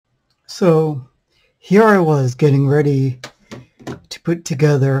So here I was getting ready to put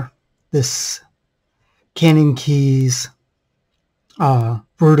together this Canon Keys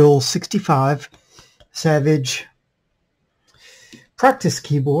Brutal 65 Savage practice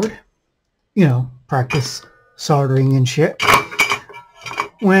keyboard, practice soldering and shit,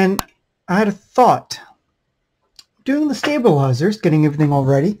 when I had a thought. Doing the stabilizers, getting everything all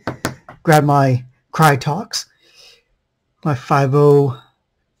ready, grab my Crytalks, my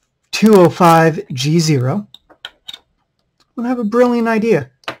 50205G0, and I have a brilliant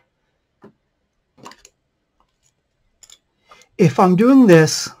idea. If I'm doing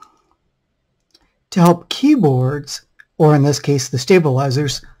this to help keyboards, or in this case the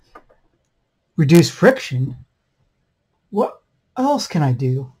stabilizers, reduce friction, what else can I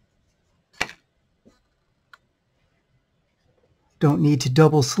do? Don't need to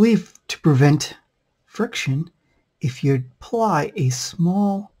double sleeve to prevent friction if you apply a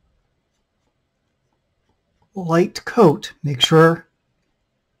small light coat. Make sure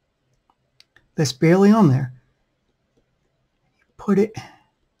that's barely on there. Put it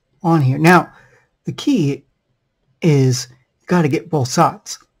on here. Now, the key is you got to get both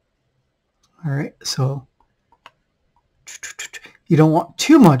sides. All right, so you don't want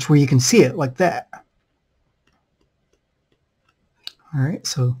too much where you can see it like that. All right,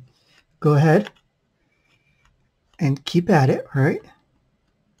 so go ahead and keep at it, all right?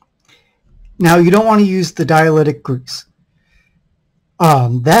 Now, you don't want to use the dielectric grease.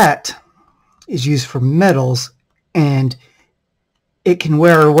 That is used for metals, and it can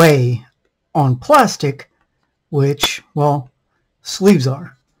wear away on plastic, which, well, sleeves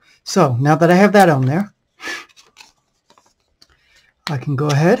are. So now that I have that on there, I can go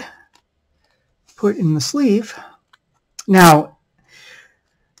ahead, put in the sleeve. Now,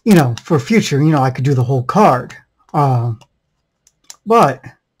 for future, I could do the whole card. But,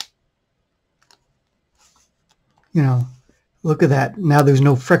 look at that. Now there's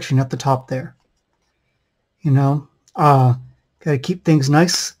no friction at the top there. Got to keep things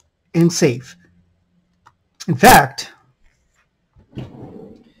nice and safe. In fact,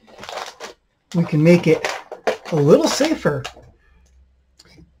 we can make it a little safer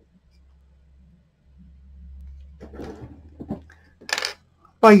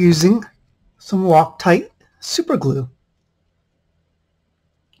by using some Loctite super glue.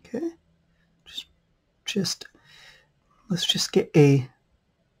 Okay, let's just get a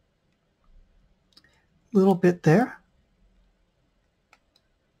little bit there.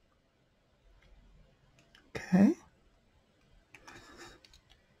 Okay,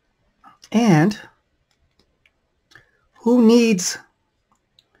 and who needs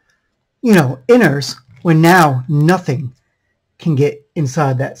inners when now nothing can get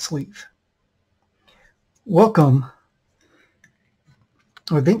inside that sleeve? Welcome,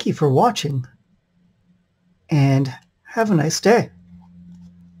 or thank you for watching, and have a nice day.